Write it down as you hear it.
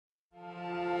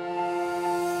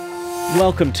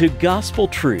Welcome to Gospel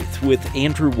Truth with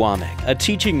Andrew Womack, a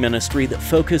teaching ministry that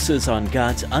focuses on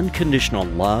God's unconditional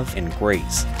love and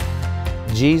grace.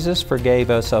 Jesus forgave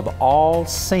us of all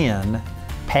sin,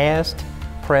 past,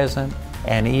 present,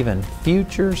 and even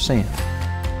future sin.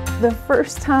 The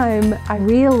first time I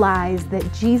realized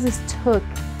that Jesus took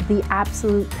the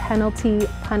absolute penalty,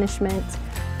 punishment,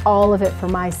 all of it for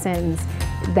my sins,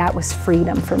 that was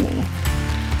freedom for me.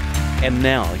 And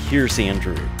now, here's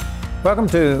Andrew. Welcome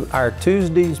to our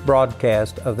Tuesday's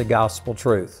broadcast of the Gospel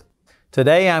Truth.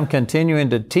 Today I'm continuing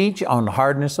to teach on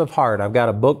Hardness of Heart. I've got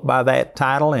a book by that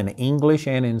title in English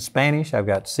and in Spanish. I've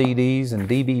got CDs and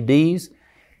DVDs.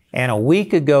 And a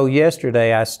week ago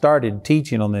yesterday I started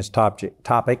teaching on this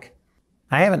topic.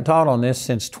 I haven't taught on this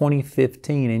since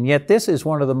 2015, and yet this is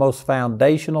one of the most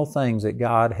foundational things that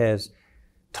God has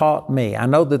taught me. I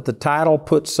know that the title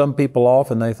puts some people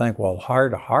off and they think, well,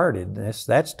 hard-heartedness,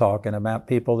 that's talking about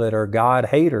people that are God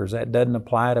haters. That doesn't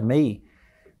apply to me.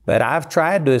 But I've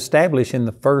tried to establish in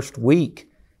the first week,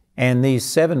 and these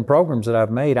 7 programs that I've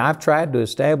made, I've tried to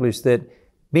establish that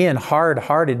being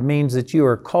hard-hearted means that you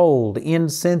are cold,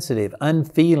 insensitive,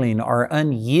 unfeeling, or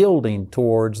unyielding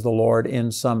towards the Lord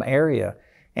in some area.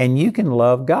 And you can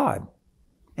love God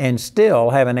and still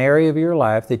have an area of your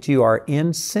life that you are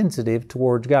insensitive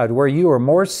towards God, where you are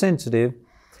more sensitive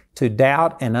to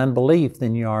doubt and unbelief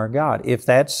than you are God. If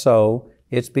that's so,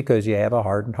 it's because you have a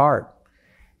hardened heart.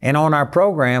 And on our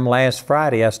program last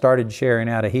Friday, I started sharing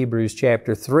out of Hebrews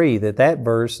chapter 3, that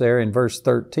verse there in verse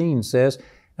 13 says,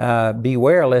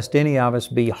 beware lest any of us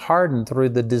be hardened through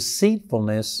the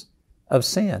deceitfulness of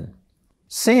sin.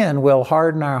 Sin will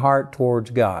harden our heart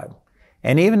towards God.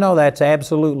 And even though that's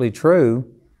absolutely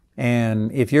true,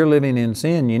 and if you're living in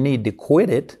sin, you need to quit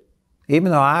it.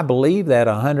 Even though I believe that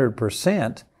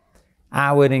 100%,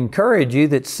 I would encourage you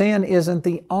that sin isn't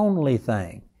the only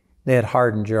thing that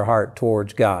hardens your heart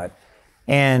towards God.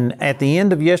 And at the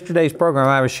end of yesterday's program,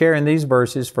 I was sharing these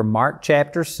verses from Mark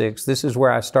chapter 6. This is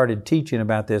where I started teaching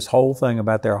about this whole thing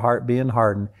about their heart being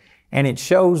hardened. And it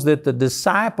shows that the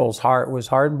disciples' heart was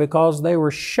hardened because they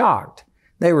were shocked.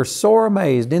 They were sore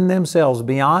amazed in themselves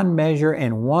beyond measure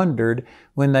and wondered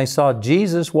when they saw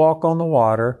Jesus walk on the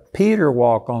water, Peter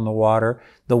walk on the water,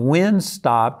 the wind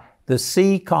stop, the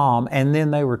sea calm, and then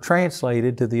they were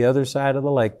translated to the other side of the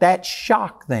lake. That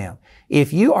shocked them.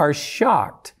 If you are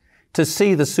shocked to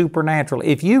see the supernatural,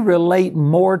 if you relate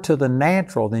more to the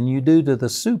natural than you do to the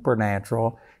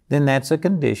supernatural, then that's a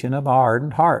condition of a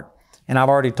hardened heart. And I've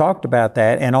already talked about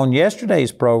that. And on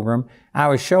yesterday's program, I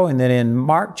was showing that in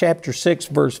Mark chapter 6,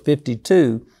 verse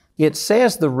 52, it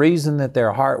says the reason that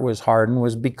their heart was hardened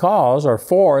was because, or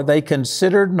for, they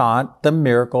considered not the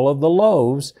miracle of the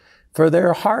loaves, for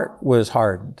their heart was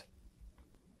hardened.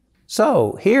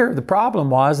 So here the problem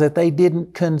was that they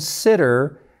didn't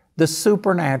consider the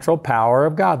supernatural power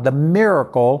of God, the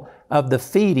miracle of the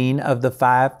feeding of the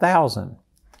 5,000.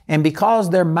 And because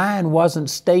their mind wasn't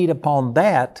stayed upon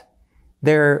that,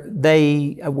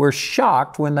 they were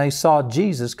shocked when they saw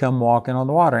Jesus come walking on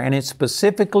the water. And it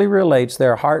specifically relates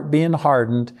their heart being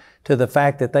hardened to the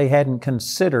fact that they hadn't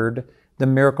considered the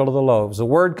miracle of the loaves. The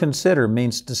word consider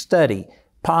means to study,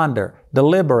 ponder,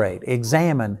 deliberate,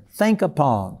 examine, think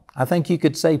upon. I think you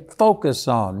could say focus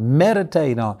on,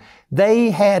 meditate on. They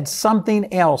had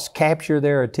something else capture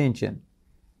their attention.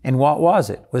 And what was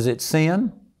it? Was it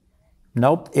sin?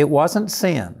 Nope, it wasn't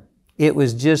sin. It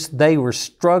was just they were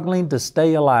struggling to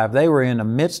stay alive. They were in the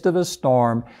midst of a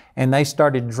storm and they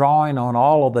started drawing on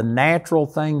all of the natural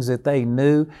things that they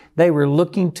knew. They were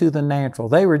looking to the natural.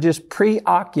 They were just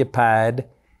preoccupied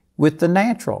with the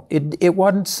natural. It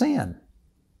wasn't sin.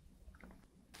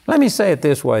 Let me say it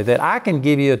this way, that I can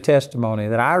give you a testimony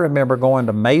that I remember going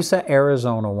to Mesa,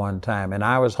 Arizona one time, and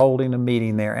I was holding a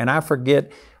meeting there, and I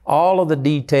forget all of the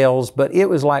details, but it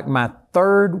was like my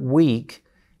 3rd week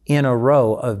in a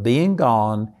row of being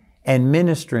gone and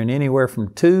ministering anywhere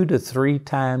from 2 to 3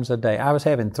 times a day. I was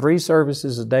having 3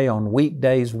 services a day on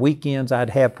weekdays. Weekends,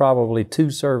 I'd have probably 2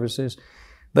 services.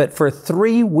 But for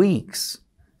 3 weeks,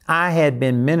 I had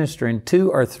been ministering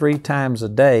 2 or 3 times a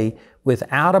day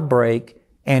without a break.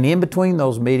 And in between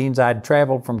those meetings, I'd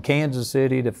traveled from Kansas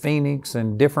City to Phoenix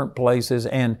and different places.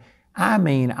 And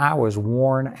I was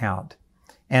worn out.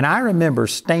 And I remember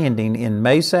standing in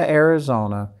Mesa,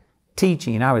 Arizona,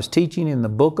 teaching. I was teaching in the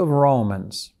book of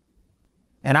Romans.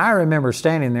 And I remember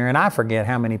standing there, and I forget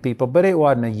how many people, but it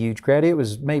wasn't a huge crowd. It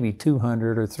was maybe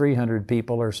 200 or 300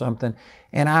 people or something.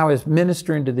 And I was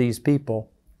ministering to these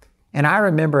people. And I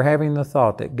remember having the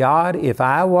thought that, God, if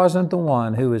I wasn't the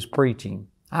one who was preaching,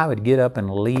 I would get up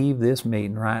and leave this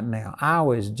meeting right now. I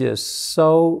was just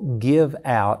so give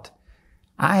out.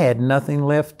 I had nothing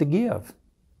left to give.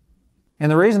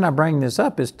 And the reason I bring this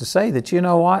up is to say that, you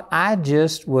know what? I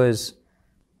just was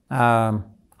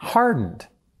hardened.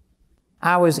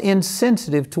 I was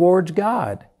insensitive towards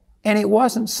God, and it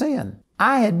wasn't sin.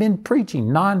 I had been preaching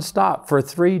nonstop for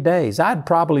 3 days. I'd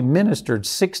probably ministered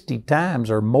 60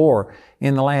 times or more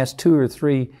in the last 2 or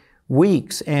 3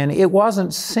 weeks, and it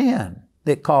wasn't sin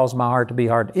that caused my heart to be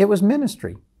hard. It was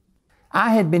ministry.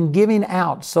 I had been giving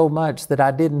out so much that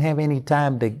I didn't have any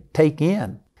time to take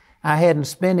in. I hadn't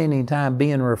spent any time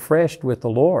being refreshed with the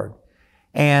Lord.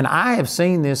 And I have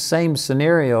seen this same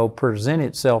scenario present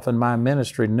itself in my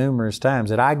ministry numerous times,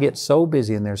 that I get so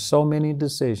busy and there's so many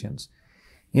decisions.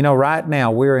 You know, right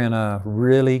now we're in a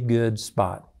really good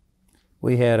spot.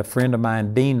 We had a friend of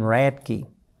mine, Dean Radke,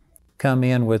 come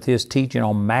in with his teaching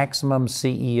on maximum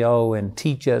CEO and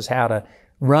teach us how to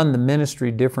run the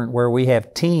ministry different, where we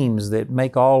have teams that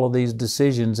make all of these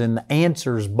decisions and the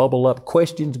answers bubble up,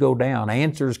 questions go down,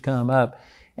 answers come up.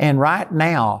 And right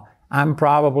now, I'm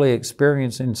probably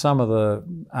experiencing some of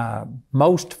the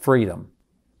most freedom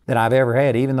that I've ever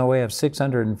had. Even though we have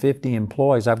 650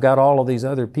 employees, I've got all of these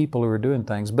other people who are doing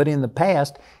things. But in the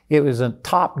past, it was a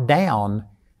top-down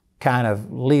kind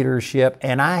of leadership,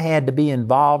 and I had to be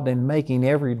involved in making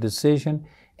every decision.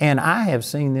 And I have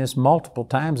seen this multiple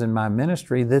times in my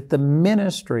ministry, that the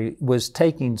ministry was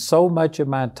taking so much of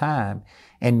my time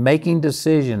and making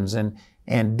decisions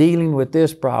and dealing with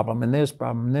this problem and this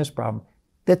problem and this problem,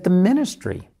 that the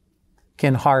ministry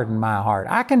can harden my heart.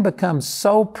 I can become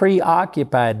so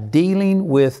preoccupied dealing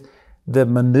with the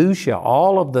minutia,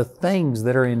 all of the things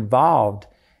that are involved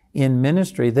in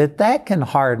ministry, that can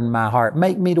harden my heart,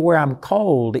 make me to where I'm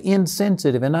cold,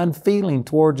 insensitive, and unfeeling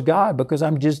towards God, because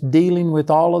I'm just dealing with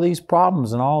all of these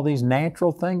problems and all these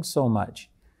natural things so much.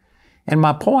 And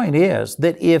my point is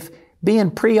that if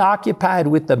being preoccupied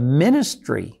with the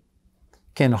ministry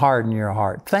can harden your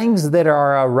heart, things that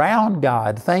are around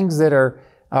God, things that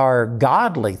are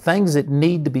godly, things that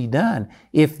need to be done,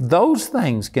 if those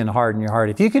things can harden your heart,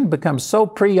 if you can become so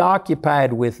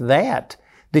preoccupied with that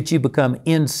you become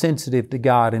insensitive to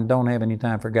God and don't have any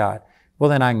time for God, well,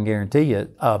 then I can guarantee you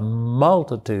a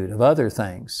multitude of other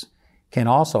things can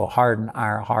also harden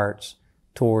our hearts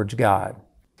towards God.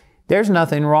 There's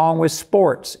nothing wrong with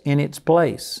sports in its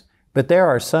place, but there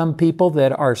are some people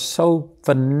that are so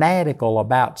fanatical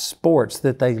about sports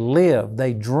that they live,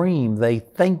 they dream, they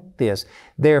think this.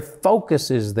 Their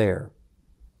focus is there.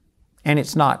 And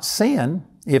it's not sin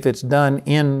if it's done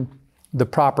in the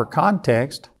proper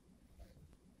context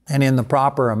and in the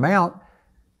proper amount,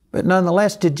 but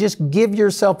nonetheless, to just give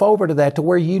yourself over to that, to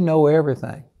where you know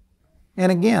everything. And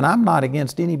again, I'm not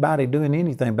against anybody doing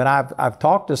anything, but I've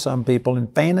talked to some people in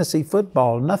fantasy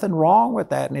football, nothing wrong with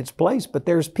that in its place, but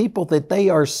there's people that they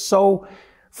are so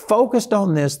focused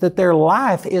on this that their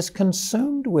life is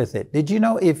consumed with it. Did you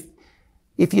know if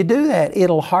you do that,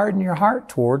 it'll harden your heart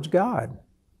towards God?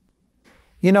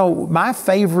 You know, my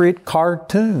favorite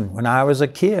cartoon when I was a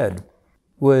kid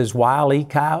was Wile E.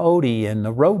 Coyote and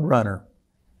the Roadrunner.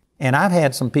 And I've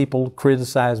had some people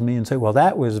criticize me and say, well,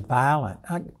 that was violent.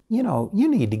 You know, you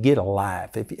need to get a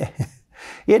life.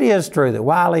 It is true that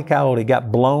Wile E. Coyote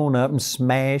got blown up and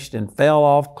smashed and fell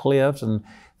off cliffs and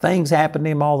things happened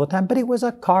to him all the time, but it was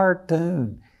a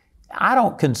cartoon. I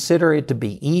don't consider it to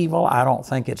be evil. I don't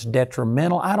think it's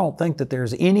detrimental. I don't think that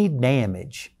there's any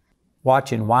damage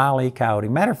watching Wile E. Coyote.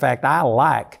 Matter of fact, I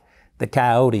like the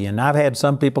coyote, and I've had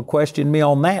some people question me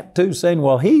on that too, saying,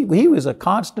 well, he was a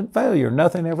constant failure.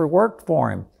 Nothing ever worked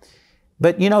for him.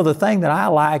 But you know, the thing that I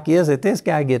like is that this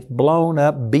guy gets blown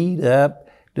up, beat up,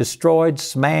 destroyed,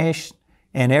 smashed,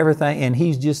 and everything, and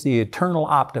he's just the eternal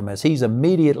optimist. He's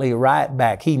immediately right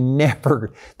back.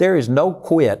 There is no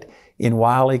quit in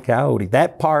Wile E. Coyote.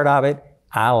 That part of it,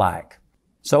 I like.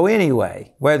 So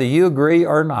anyway, whether you agree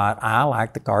or not, I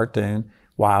like the cartoon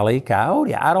Wile E.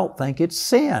 Coyote. I don't think it's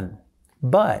sin.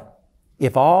 But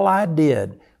if all I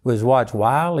did was watch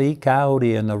Wile E.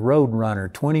 Coyote and the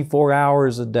Roadrunner 24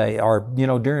 hours a day, or, you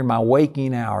know, during my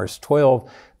waking hours, 12,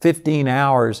 15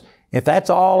 hours, if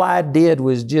that's all I did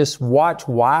was just watch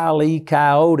Wile E.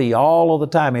 Coyote all of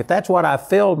the time, if that's what I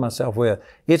filled myself with,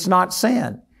 it's not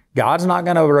sin. God's not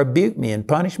going to rebuke me and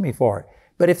punish me for it.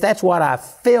 But if that's what I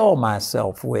fill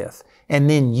myself with, and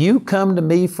then you come to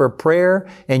me for prayer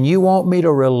and you want me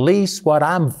to release what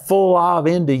I'm full of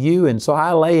into you, and so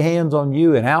I lay hands on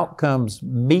you and out comes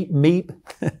meep,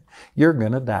 you're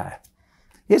going to die.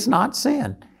 It's not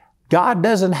sin. God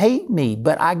doesn't hate me,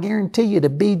 but I guarantee you, to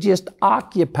be just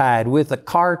occupied with a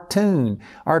cartoon,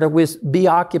 or to be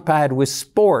occupied with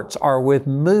sports or with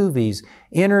movies,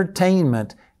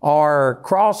 entertainment, or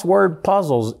crossword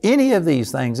puzzles, any of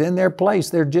these things in their place,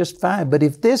 they're just fine. But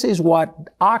if this is what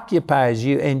occupies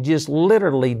you and just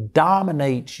literally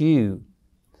dominates you,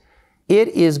 it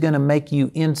is going to make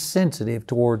you insensitive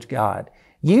towards God.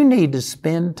 You need to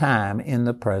spend time in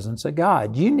the presence of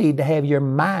God. You need to have your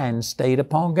mind stayed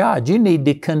upon God. You need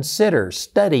to consider,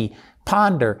 study,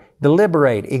 ponder,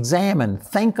 deliberate, examine,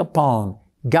 think upon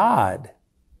God.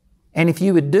 And if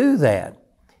you would do that,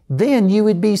 then you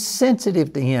would be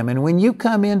sensitive to Him. And when you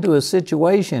come into a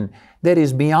situation that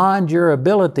is beyond your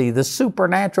ability, the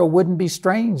supernatural wouldn't be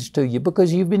strange to you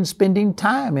because you've been spending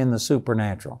time in the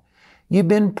supernatural. You've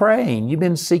been praying, you've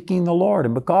been seeking the Lord,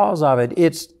 and because of it,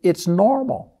 it's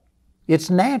normal. It's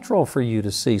natural for you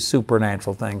to see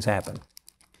supernatural things happen.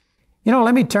 You know,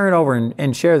 let me turn over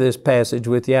and share this passage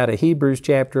with you out of Hebrews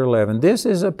chapter 11. This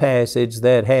is a passage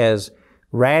that has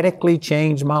radically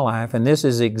changed my life, and this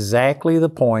is exactly the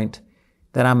point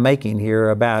that I'm making here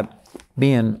about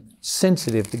being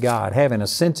sensitive to God, having a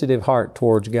sensitive heart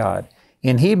towards God.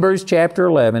 In Hebrews chapter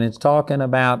 11, it's talking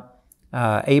about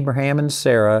Abraham and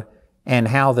Sarah and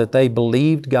how that they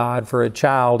believed God for a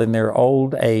child in their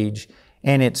old age.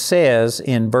 And it says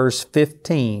in verse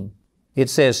 15, it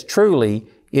says, "Truly,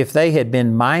 if they had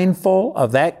been mindful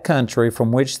of that country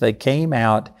from which they came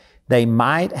out, they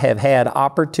might have had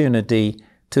opportunity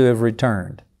to have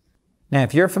returned." Now,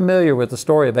 if you're familiar with the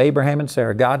story of Abraham and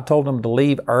Sarah, God told them to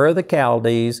leave Ur of the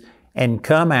Chaldees and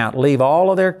come out, leave all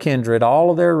of their kindred,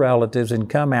 all of their relatives, and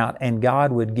come out, and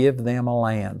God would give them a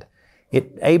land.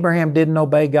 Abraham didn't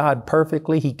obey God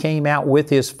perfectly. He came out with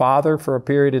his father for a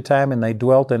period of time, and they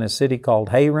dwelt in a city called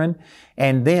Haran.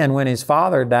 And then when his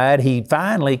father died, he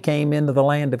finally came into the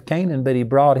land of Canaan, but he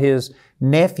brought his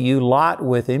nephew Lot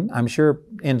with him. I'm sure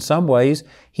in some ways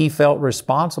he felt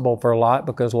responsible for Lot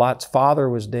because Lot's father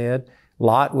was dead.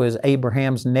 Lot was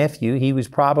Abraham's nephew. He was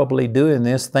probably doing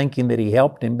this thinking that he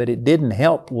helped him, but it didn't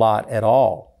help Lot at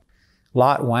all.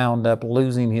 Lot wound up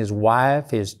losing his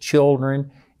wife, his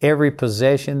children, every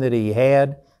possession that he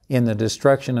had in the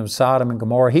destruction of Sodom and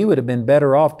Gomorrah. He would have been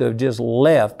better off to have just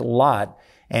left Lot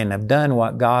and have done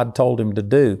what God told him to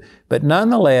do. But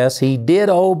nonetheless, he did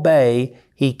obey.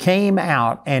 He came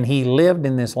out and he lived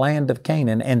in this land of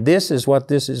Canaan. And this is what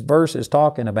this verse is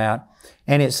talking about.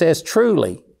 And it says,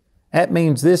 truly. That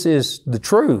means this is the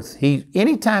truth.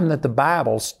 Anytime that the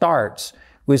Bible starts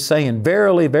with saying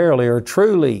verily, verily, or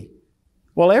truly,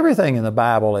 well, everything in the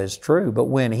Bible is true, but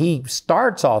when he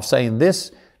starts off saying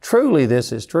this, truly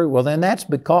this is true, well, then that's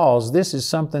because this is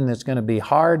something that's going to be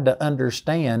hard to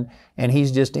understand, and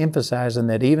he's just emphasizing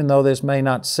that even though this may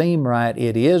not seem right,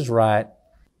 it is right.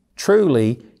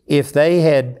 Truly, if they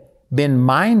had been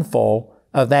mindful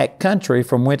of that country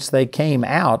from which they came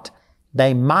out,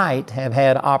 they might have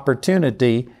had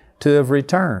opportunity to have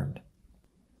returned.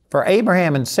 For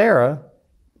Abraham and Sarah,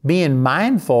 being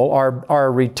mindful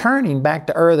or returning back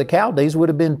to Ur of the Chaldees would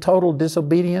have been total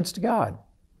disobedience to God.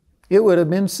 It would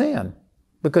have been sin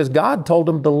because God told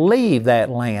them to leave that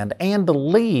land and to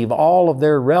leave all of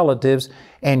their relatives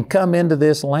and come into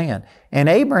this land. And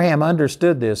Abraham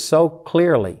understood this so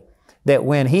clearly that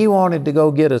when he wanted to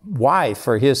go get a wife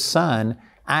for his son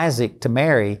Isaac to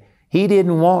marry, he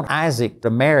didn't want Isaac to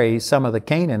marry some of the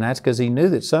Canaanites because he knew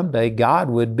that someday God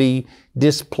would be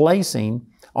displacing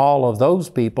all of those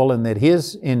people and that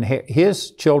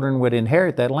his children would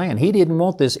inherit that land. He didn't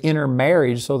want this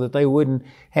intermarriage so that they wouldn't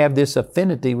have this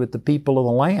affinity with the people of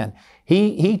the land.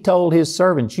 He told his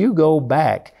servants, you go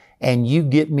back and you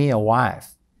get me a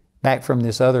wife back from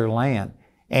this other land.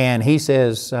 And he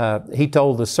says, he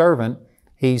told the servant,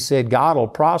 he said, God will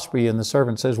prosper you. And the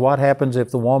servant says, what happens if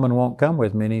the woman won't come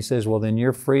with me? And he says, well, then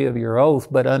you're free of your oath,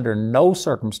 but under no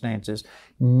circumstances,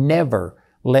 never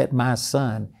let my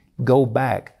son go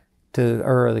back to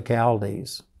Ur of the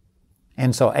Chaldees.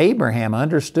 And so Abraham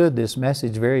understood this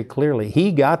message very clearly.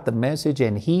 He got the message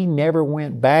and he never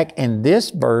went back. And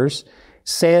this verse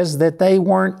says that they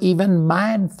weren't even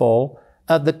mindful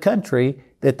of the country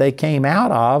that they came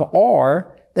out of,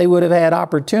 or they would have had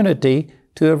opportunity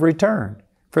to have returned.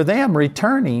 For them,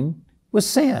 returning was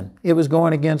sin. It was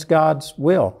going against God's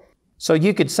will. So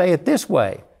you could say it this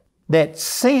way, that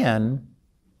sin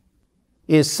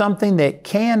is something that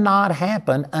cannot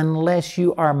happen unless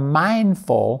you are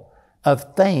mindful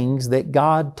of things that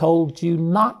God told you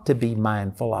not to be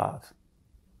mindful of.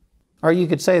 Or you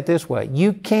could say it this way,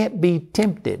 you can't be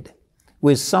tempted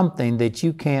with something that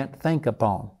you can't think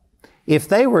upon. If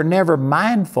they were never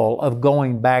mindful of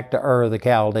going back to Ur of the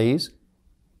Chaldees,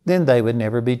 then they would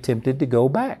never be tempted to go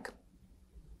back.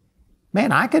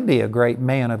 Man, I could be a great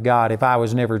man of God if I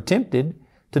was never tempted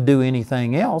to do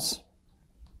anything else.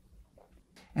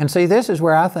 And see, this is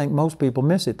where I think most people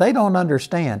miss it. They don't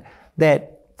understand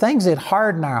that things that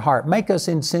harden our heart, make us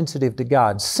insensitive to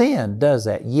God. Sin does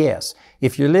that, yes.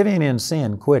 If you're living in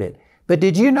sin, quit it. But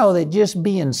did you know that just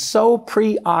being so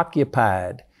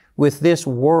preoccupied with this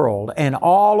world and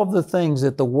all of the things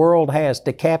that the world has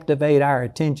to captivate our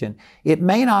attention, it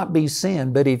may not be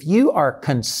sin, but if you are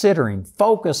considering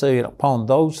focusing upon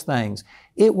those things,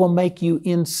 it will make you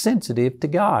insensitive to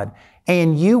God.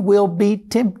 And you will be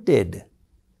tempted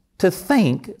to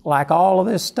think like all of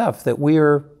this stuff that we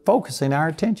are focusing our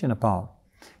attention upon.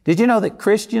 Did you know that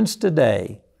Christians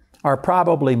today are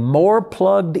probably more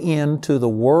plugged into the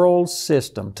world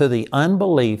system, to the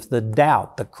unbelief, the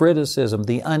doubt, the criticism,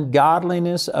 the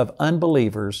ungodliness of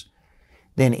unbelievers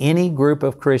than any group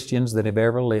of Christians that have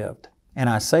ever lived? And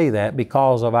I say that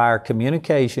because of our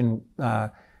communication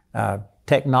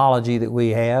technology that we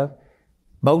have.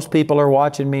 Most people are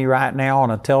watching me right now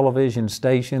on a television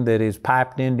station that is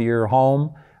piped into your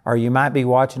home, or you might be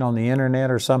watching on the internet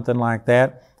or something like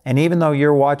that. And even though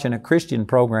you're watching a Christian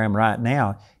program right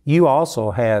now, you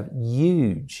also have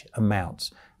huge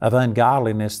amounts of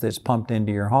ungodliness that's pumped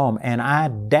into your home. And I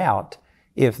doubt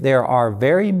if there are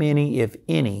very many, if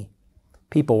any,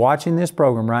 people watching this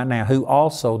program right now who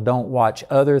also don't watch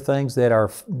other things that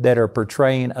are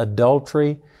portraying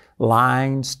adultery,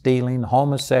 lying, stealing,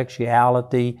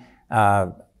 homosexuality,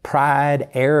 pride,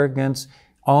 arrogance,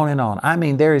 on and on. I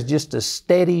mean, there is just a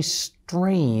steady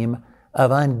stream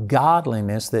of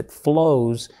ungodliness that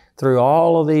flows through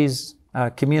all of these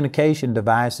communication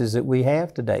devices that we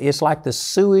have today. It's like the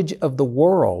sewage of the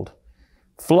world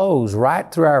flows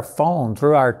right through our phone,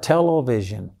 through our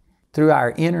television, through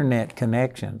our internet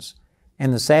connections.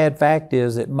 And the sad fact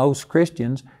is that most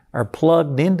Christians are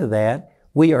plugged into that.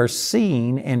 We are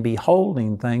seeing and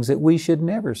beholding things that we should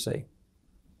never see.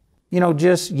 You know,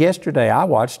 just yesterday I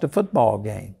watched a football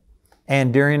game.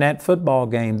 And during that football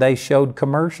game, they showed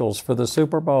commercials for the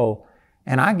Super Bowl.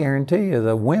 And I guarantee you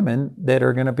the women that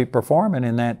are going to be performing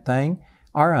in that thing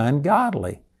are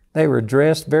ungodly. They were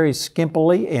dressed very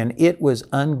skimpily, and it was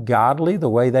ungodly the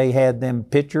way they had them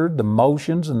pictured, the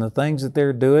motions and the things that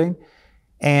they're doing.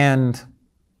 And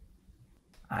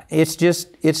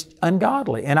it's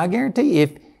ungodly. And I guarantee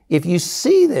you, if you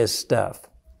see this stuff,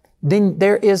 then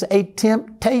there is a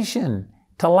temptation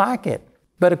to like it.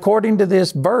 But according to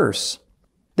this verse,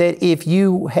 that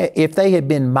if they had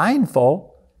been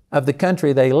mindful of the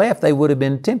country they left, they would have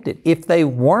been tempted. If they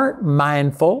weren't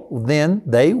mindful, then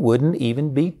they wouldn't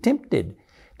even be tempted.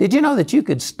 Did you know that you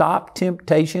could stop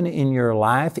temptation in your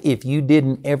life if you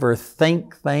didn't ever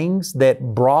think things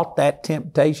that brought that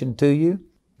temptation to you?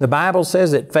 The Bible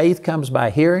says that faith comes by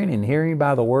hearing, and hearing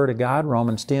by the Word of God,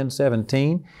 Romans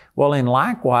 10:17. Well, and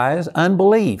likewise,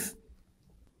 unbelief,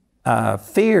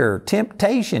 fear,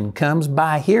 temptation comes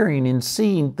by hearing and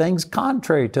seeing things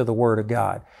contrary to the Word of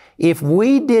God. If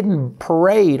we didn't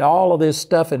parade all of this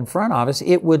stuff in front of us,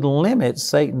 it would limit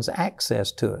Satan's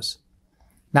access to us.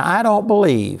 Now, I don't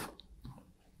believe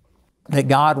that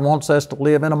God wants us to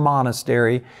live in a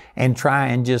monastery and try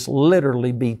and just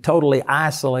literally be totally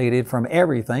isolated from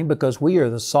everything, because we are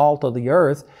the salt of the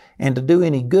earth, and to do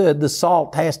any good, the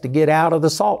salt has to get out of the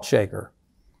salt shaker.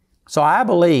 So I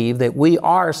believe that we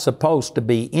are supposed to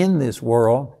be in this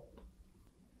world,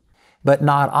 but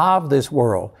not of this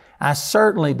world. I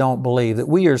certainly don't believe that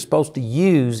we are supposed to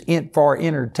use for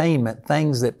entertainment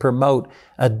things that promote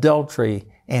adultery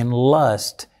and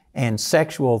lust and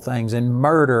sexual things and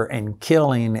murder and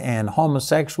killing and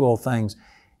homosexual things.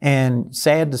 And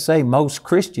sad to say, most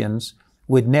Christians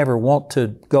would never want to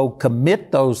go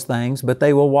commit those things, but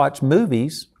they will watch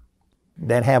movies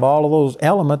that have all of those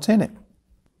elements in it.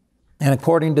 And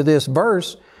according to this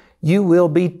verse, you will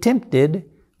be tempted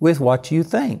with what you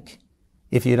think.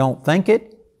 If you don't think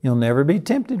it, you'll never be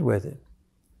tempted with it.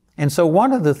 And so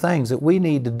one of the things that we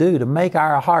need to do to make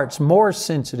our hearts more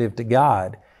sensitive to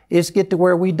God is get to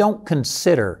where we don't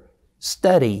consider,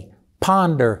 study,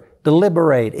 ponder,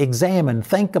 deliberate, examine,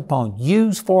 think upon,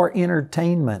 use for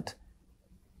entertainment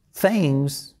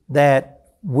things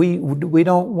that we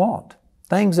don't want,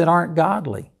 things that aren't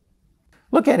godly.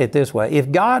 Look at it this way.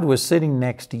 If God was sitting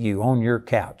next to you on your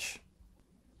couch,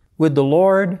 would the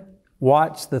Lord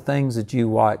watch the things that you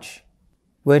watch?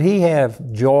 Would He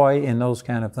have joy in those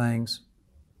kind of things?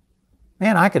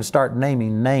 Man, I could start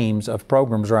naming names of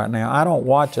programs right now. I don't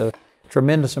watch a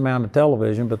tremendous amount of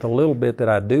television, but the little bit that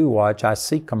I do watch, I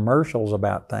see commercials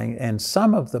about things. And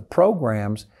some of the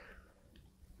programs,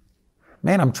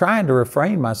 man, I'm trying to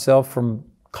refrain myself from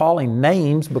calling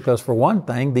names, because for one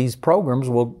thing, these programs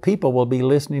people will be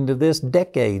listening to this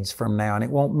decades from now, and it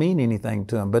won't mean anything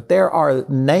to them. But there are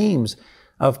names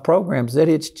of programs that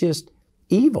it's just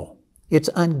evil. It's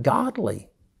ungodly,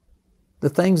 the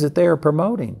things that they are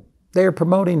promoting. They are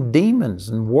promoting demons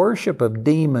and worship of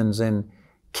demons and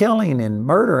killing and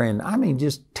murder and,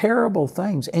 just terrible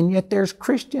things. And yet there's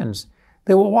Christians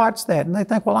that will watch that and they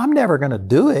think, well, I'm never going to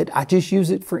do it. I just use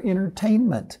it for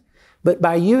entertainment. But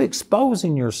by you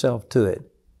exposing yourself to it,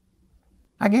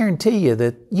 I guarantee you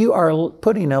that you are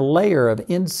putting a layer of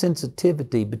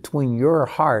insensitivity between your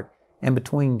heart and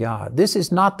between God. This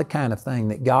is not the kind of thing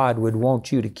that God would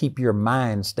want you to keep your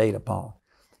mind stayed upon.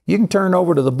 You can turn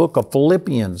over to the book of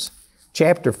Philippians,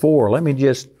 chapter 4. Let me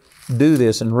just do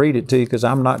this and read it to you because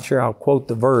I'm not sure I'll quote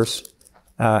the verse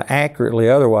accurately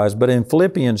otherwise. But in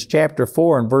Philippians chapter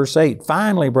 4 and verse 8,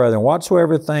 finally, brethren,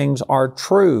 whatsoever things are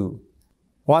true,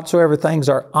 whatsoever things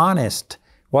are honest,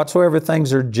 whatsoever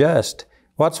things are just,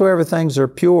 whatsoever things are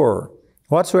pure,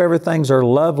 whatsoever things are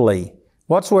lovely,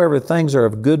 whatsoever things are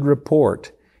of good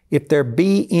report, if there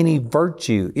be any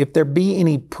virtue, if there be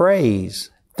any praise,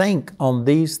 think on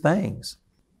these things.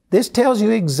 This tells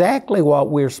you exactly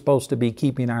what we're supposed to be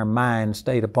keeping our mind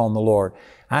stayed upon the Lord.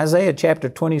 Isaiah chapter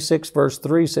 26 verse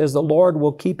 3 says, the Lord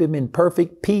will keep him in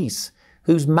perfect peace,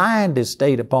 whose mind is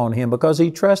stayed upon Him because he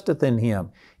trusteth in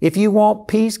Him. If you want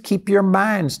peace, keep your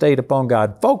mind stayed upon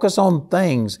God. Focus on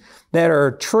things that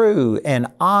are true and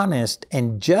honest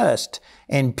and just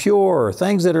and pure,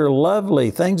 things that are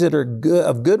lovely, things that are good,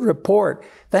 of good report,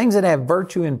 things that have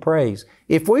virtue and praise.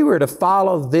 If we were to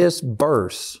follow this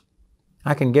verse,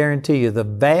 I can guarantee you the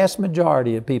vast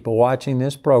majority of people watching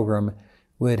this program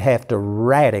would have to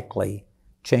radically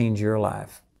change your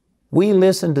life. We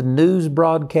listen to news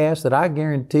broadcasts that I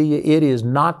guarantee you it is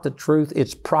not the truth.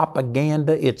 It's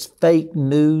propaganda. It's fake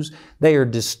news. They are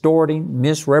distorting,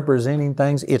 misrepresenting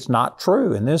things. It's not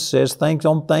true. And this says things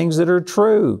on things that are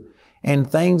true and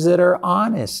things that are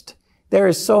honest. There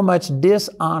is so much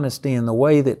dishonesty in the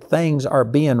way that things are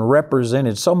being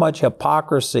represented, so much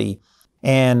hypocrisy,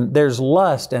 and there's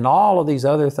lust and all of these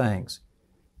other things.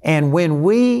 And when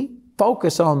we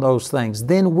focus on those things,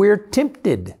 then we're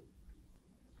tempted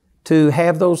to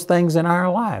have those things in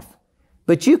our life.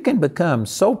 But you can become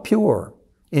so pure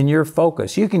in your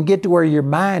focus. You can get to where your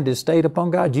mind is stayed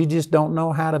upon God. You just don't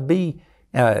know how to be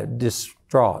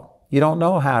distraught. You don't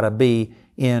know how to be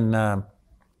in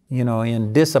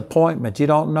disappointment. You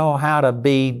don't know how to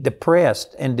be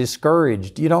depressed and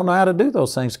discouraged. You don't know how to do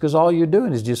those things because all you're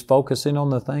doing is just focusing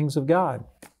on the things of God.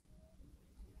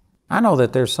 I know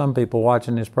that there's some people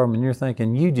watching this program and you're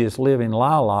thinking, you just live in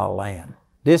la-la land.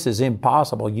 This is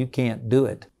impossible. You can't do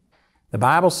it. The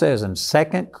Bible says in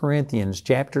 2 Corinthians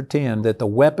chapter 10 that the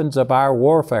weapons of our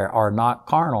warfare are not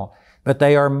carnal, but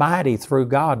they are mighty through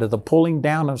God to the pulling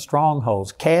down of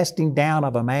strongholds, casting down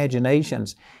of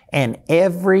imaginations, and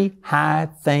every high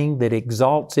thing that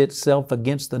exalts itself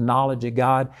against the knowledge of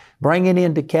God, bringing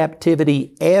into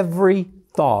captivity every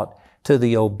thought to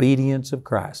the obedience of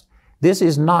Christ. This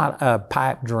is not a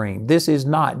pipe dream. This is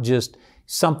not just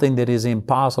something that is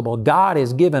impossible. God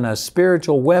has given us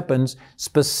spiritual weapons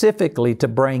specifically to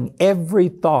bring every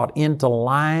thought into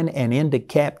line and into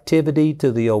captivity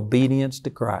to the obedience to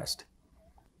Christ.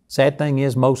 Sad thing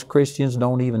is, most Christians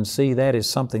don't even see that as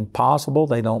something possible.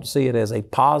 They don't see it as a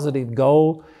positive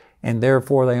goal, and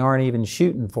therefore they aren't even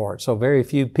shooting for it. So very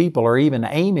few people are even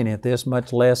aiming at this,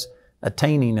 much less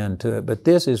attaining unto it. But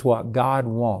this is what God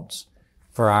wants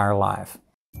for our life.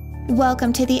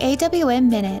 Welcome to the AWM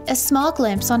Minute, a small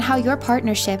glimpse on how your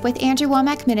partnership with Andrew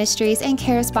Wommack Ministries and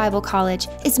Charis Bible College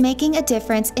is making a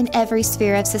difference in every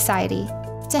sphere of society.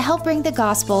 To help bring the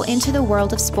gospel into the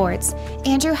world of sports,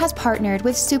 Andrew has partnered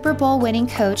with Super Bowl winning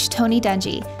coach Tony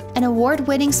Dungy and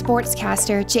award-winning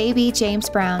sportscaster J.B. James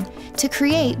Brown to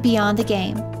create Beyond the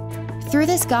Game. Through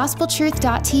this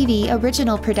GospelTruth.tv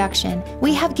original production,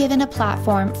 we have given a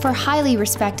platform for highly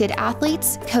respected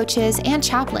athletes, coaches, and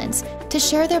chaplains to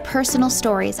share their personal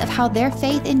stories of how their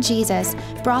faith in Jesus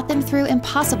brought them through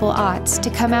impossible odds to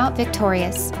come out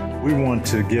victorious. We want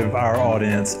to give our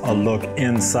audience a look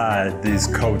inside these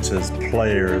coaches,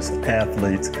 players,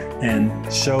 athletes,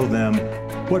 and show them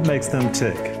what makes them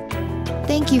tick.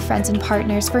 Thank you, friends and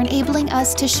partners, for enabling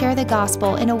us to share the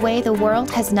gospel in a way the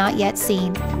world has not yet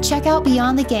seen. Check out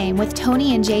Beyond the Game with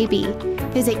Tony and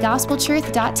JB. Visit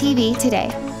GospelTruth.tv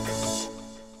today.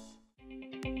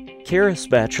 Charis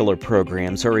Bachelor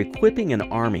programs are equipping an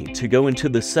army to go into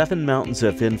the 7 mountains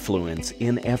of influence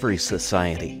in every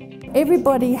society.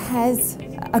 Everybody has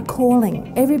a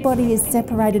calling. Everybody is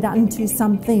separated unto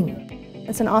something.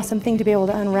 It's an awesome thing to be able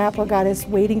to unwrap what God is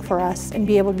waiting for us and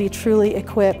be able to be truly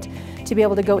equipped to be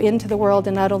able to go into the world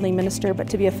and not only minister, but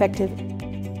to be effective.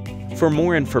 For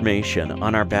more information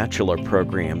on our bachelor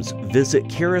programs, visit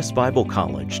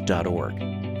charisbiblecollege.org.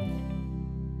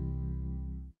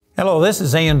 Hello, this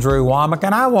is Andrew Womack,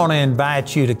 and I want to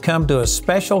invite you to come to a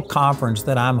special conference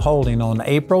that I'm holding on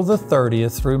April the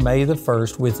 30th through May the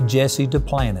 1st with Jesse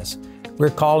Duplantis.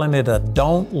 We're calling it a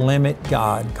Don't Limit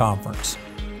God Conference.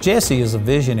 Jesse is a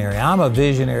visionary, I'm a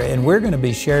visionary, and we're going to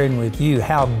be sharing with you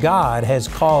how God has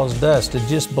caused us to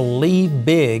just believe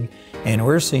big, and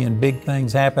we're seeing big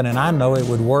things happen, and I know it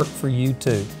would work for you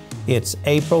too. It's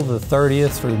April the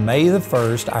 30th through May the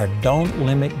 1st, our Don't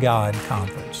Limit God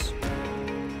Conference.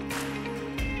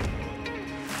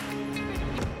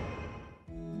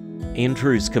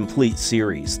 Andrew's complete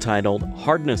series titled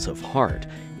Hardness of Heart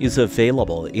is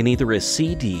available in either a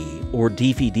CD or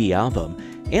DVD album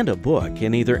and a book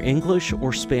in either English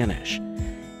or Spanish.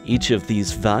 Each of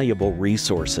these valuable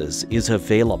resources is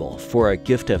available for a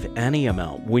gift of any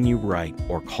amount when you write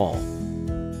or call.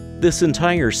 This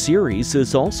entire series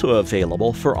is also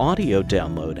available for audio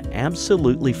download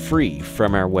absolutely free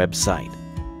from our website.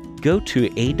 Go to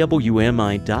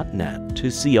awmi.net to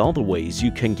see all the ways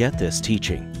you can get this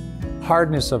teaching.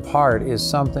 Hardness of Heart is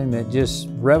something that just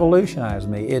revolutionized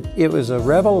me. It was a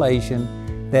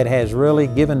revelation that has really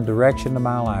given direction to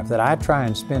my life, that I try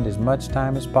and spend as much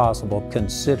time as possible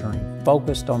considering,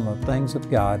 focused on the things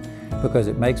of God, because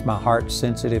it makes my heart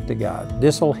sensitive to God.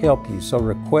 This will help you, so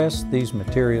request these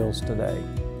materials today.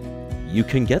 You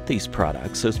can get these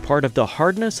products as part of the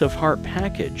Hardness of Heart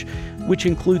package, which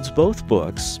includes both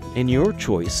books and your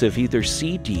choice of either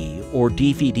CD or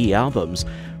DVD albums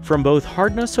from both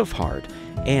Hardness of Heart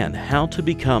and How to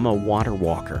Become a Water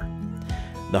Walker.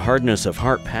 The Hardness of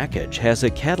Heart package has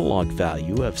a catalog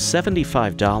value of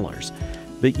 $75,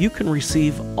 but you can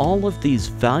receive all of these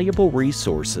valuable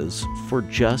resources for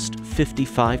just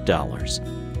 $55.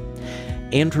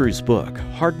 Andrew's book,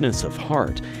 Hardness of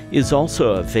Heart, is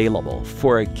also available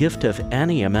for a gift of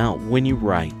any amount when you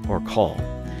write or call.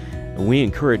 And we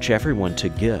encourage everyone to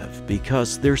give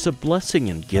because there's a blessing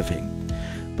in giving.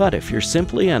 But if you're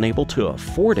simply unable to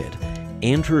afford it,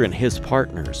 Andrew and his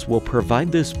partners will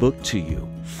provide this book to you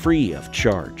free of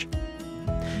charge.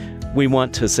 We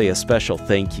want to say a special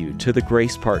thank you to the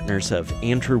grace partners of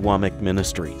Andrew Womack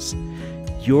Ministries.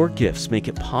 Your gifts make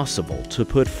it possible to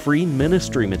put free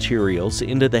ministry materials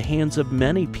into the hands of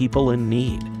many people in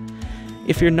need.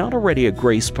 If you're not already a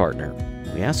grace partner,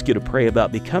 we ask you to pray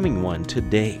about becoming one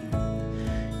today.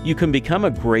 You can become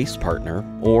a grace partner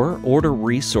or order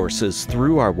resources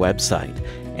through our website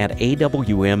at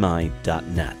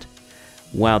awmi.net.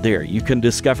 While there, you can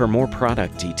discover more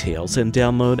product details and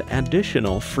download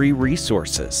additional free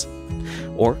resources.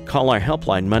 Or call our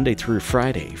helpline Monday through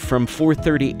Friday from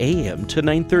 4:30 a.m. to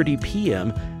 9:30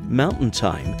 p.m. Mountain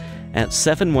Time at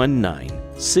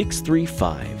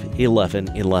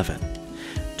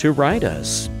 719-635-1111. To write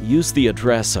us, use the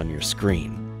address on your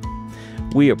screen.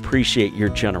 We appreciate your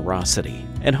generosity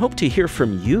and hope to hear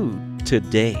from you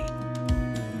today.